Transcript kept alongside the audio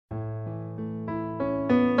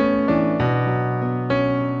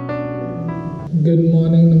Good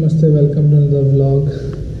morning, namaste, welcome to another vlog.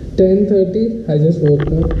 10:30, I just woke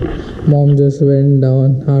up. Mom just went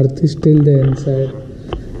down. Aarti still there inside.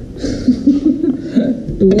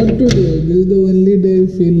 What to do? This is the only day I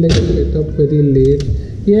feel like I get up very late.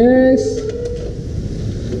 Yes.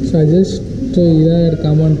 So I just Ira had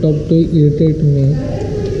come on top to irritate me,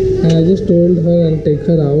 and I just told her I'll take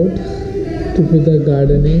her out to do the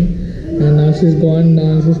gardening. And now she's gone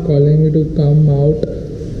down. She's calling me to come out.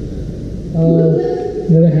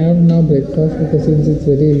 I'm gonna have now breakfast because since it's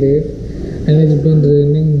very late and it's been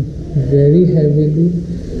raining very heavily.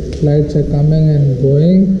 Lights are coming and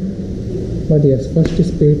going. But yes, first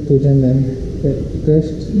is paid puja and then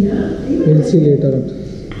rest. We'll see later on.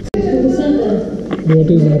 What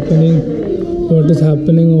is happening? What is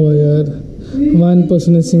happening over here? One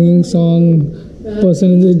person is singing song. Person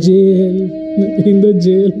in the jail. In the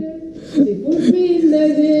jail. They put me in the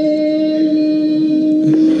jail.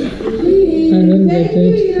 I don't get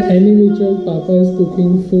it. Any which way, Papa is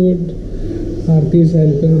cooking food. Aarti is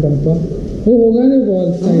helping Papa. वो होगा नहीं ball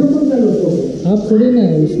tight. आप थोड़ी ना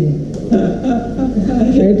है उसमें.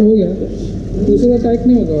 Tight हो गया. दूसरा टाइट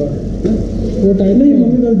नहीं होगा. वो टाइट नहीं.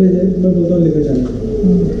 मम्मी कल भेजे. मैं बोलता हूँ लेकर जाना.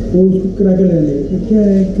 वो उसको करा के लेने. क्या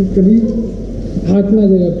है कि कभी हाथ में आ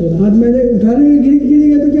जाएगा पूरा. हाथ में उठाने में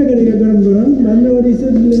गिरेगा तो क्या करेगा? गरम गरम बाद में और इसे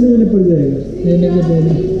लेने पड़ जाएगा. लेने के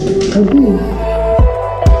पहले.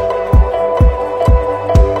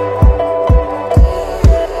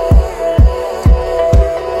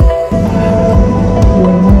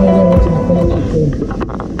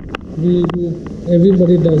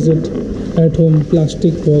 Everybody does it at home,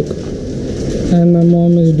 plastic work, and my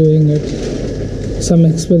mom is doing it, some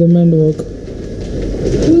experiment work.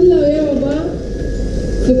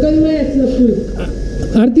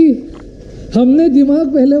 आरती, हमने दिमाग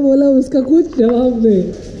पहले बोला उसका कुछ जवाब नहीं.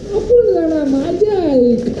 अपन गाना माझे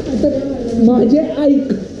आइक.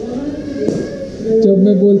 जब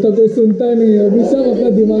मैं बोलता कोई सुनता नहीं है. अभी सब अपना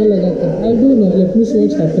दिमाग लगाता है. I don't know. Let me see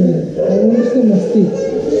what's happening. I want to see मस्ती.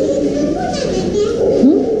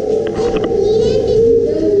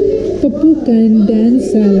 Papu can dance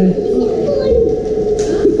Sala.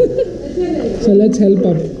 So let's help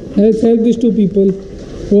up. Let's help these two people.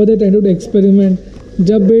 What they trying to experiment.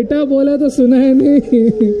 जब बेटा बोला तो सुना है नहीं.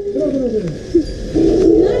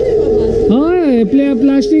 हाँ,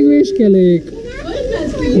 प्लास्टिक वेस्ट के लिए एक.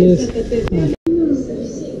 Yes.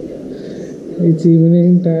 It's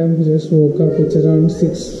evening time. Just woke up. It's around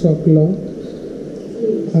 6 o'clock.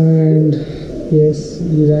 And yes,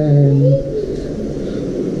 Ira and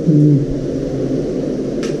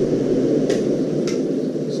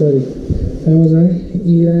sorry, I was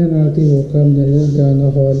Ira and Aarti woke up. They just down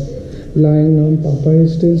the hall, lying down. Papa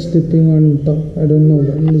is still sleeping on top. I don't know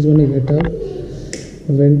when he's gonna get up.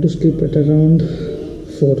 I went to sleep at around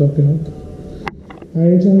 4 o'clock. I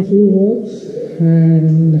did some few walks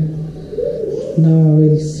and now I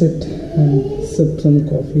will sit and sip some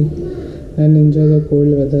coffee and enjoy the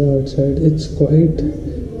cold weather outside. It's quite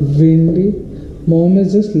windy. Mom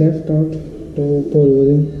has just left out to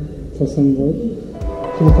Porvorim for some work.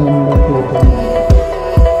 She'll come back later.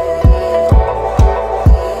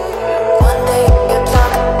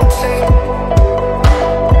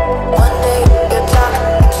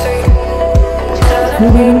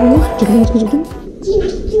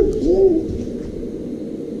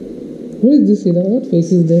 What is this, Ira? What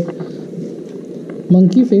face is that?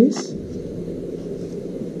 Monkey face?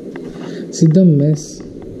 See the mess.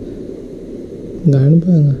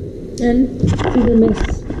 And see the mess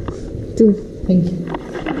too. Thank you.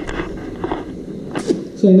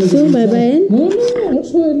 So bye bye. No, not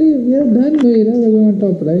so early. We are done. No, Ira, we're going on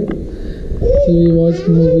top, right? So we watched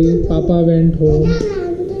movie. Papa went home.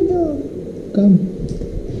 Come.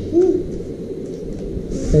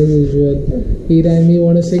 As usual. Ira and me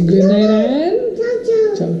want to say good night and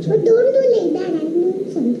ciao. But don't do like that. I know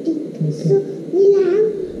something. Okay. So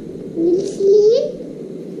we'll sleep,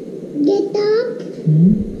 get up,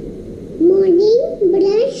 morning,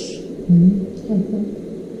 brush,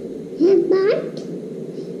 have bath,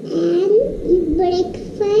 and eat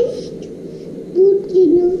breakfast, put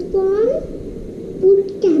uniform, put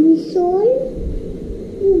camisole,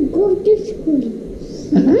 go to school.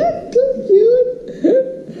 So cute.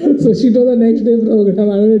 So she told the next day program.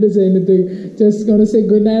 I don't need to say anything. Just gonna say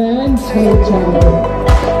good night and ciao.